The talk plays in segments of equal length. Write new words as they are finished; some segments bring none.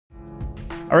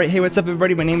Alright, hey, what's up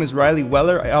everybody? My name is Riley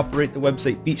Weller. I operate the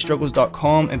website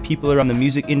beatstruggles.com, and people around the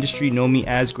music industry know me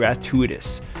as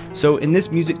GratuiTous. So in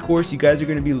this music course, you guys are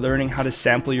going to be learning how to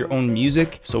sample your own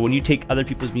music. So when you take other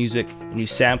people's music and you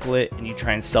sample it and you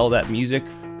try and sell that music,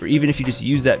 or even if you just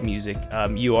use that music,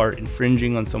 you are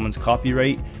infringing on someone's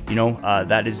copyright. You know,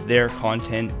 that is their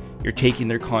content. You're taking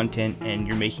their content and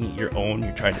you're making it your own.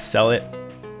 You're trying to sell it.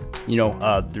 You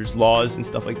know, there's laws and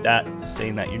stuff like that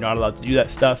saying that you're not allowed to do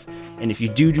that stuff. And if you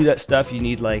do that stuff, you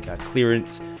need like a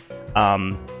clearance.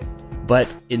 But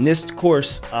in this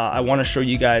course, I want to show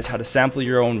you guys how to sample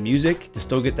your own music to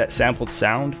still get that sampled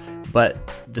sound,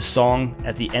 but the song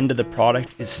at the end of the product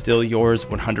is still yours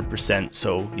 100%.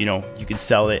 So, you know, you can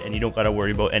sell it and you don't got to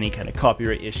worry about any kind of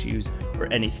copyright issues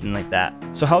or anything like that.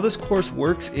 So how this course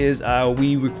works is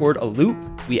we record a loop,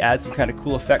 we add some kind of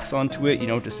cool effects onto it, you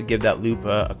know, just to give that loop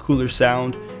a cooler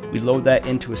sound. We load that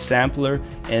into a sampler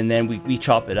and then we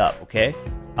chop it up, okay?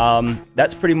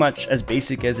 That's pretty much as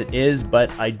basic as it is, but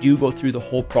I do go through the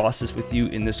whole process with you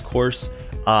in this course,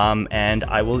 and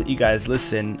I will let you guys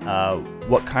listen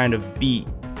what kind of beat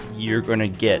you're gonna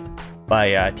get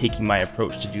by taking my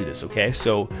approach to do this, okay?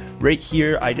 So right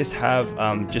here, I just have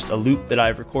just a loop that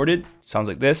I've recorded. Sounds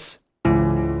like this.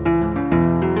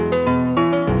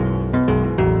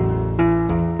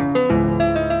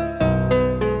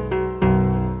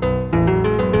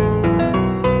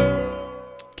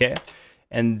 Okay,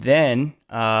 and then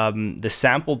the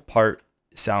sampled part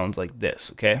sounds like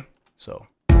this, okay? So.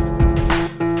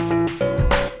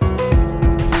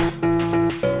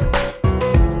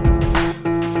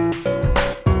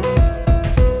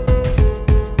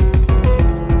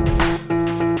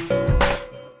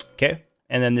 Okay,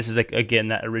 and then this is like, again,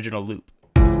 that original loop.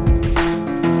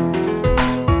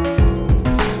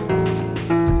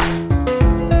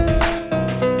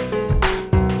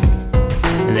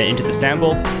 And then into the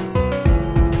sample.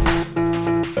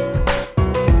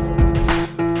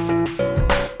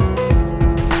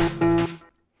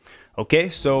 Okay,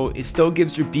 so it still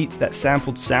gives your beats that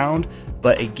sampled sound,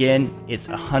 but again, it's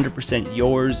 100%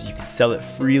 yours. You can sell it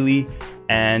freely,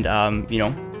 and you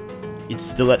know, it's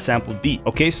still that sampled beat.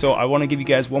 Okay, so I want to give you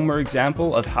guys one more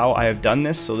example of how I have done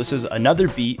this. So this is another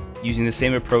beat using the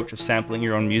same approach of sampling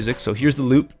your own music. So here's the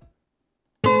loop.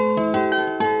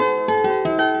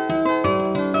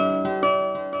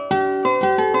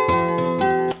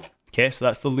 Okay, so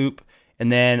that's the loop.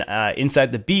 And then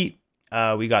inside the beat,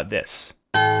 we got this.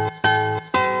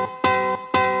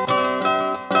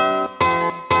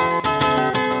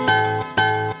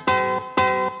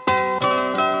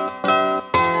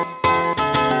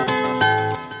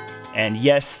 And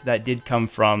yes, that did come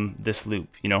from this loop,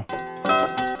 you know.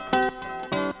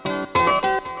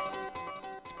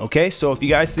 Okay, so if you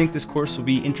guys think this course will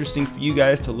be interesting for you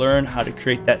guys to learn how to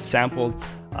create that sampled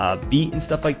beat and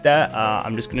stuff like that,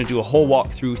 I'm just gonna do a whole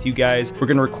walkthrough with you guys. We're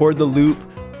gonna record the loop,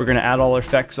 we're gonna add all our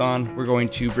effects on, we're going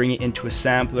to bring it into a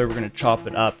sampler, we're gonna chop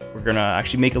it up, we're gonna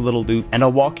actually make a little loop, and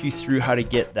I'll walk you through how to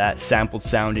get that sampled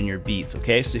sound in your beats,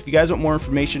 okay? So if you guys want more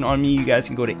information on me, you guys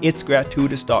can go to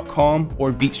itsgratuitous.com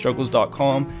or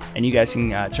beatstruggles.com, and you guys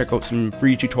can check out some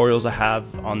free tutorials I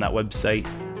have on that website,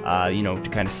 you know, to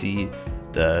kind of see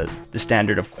the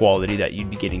standard of quality that you'd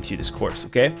be getting through this course,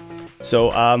 okay? So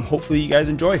hopefully you guys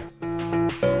enjoy.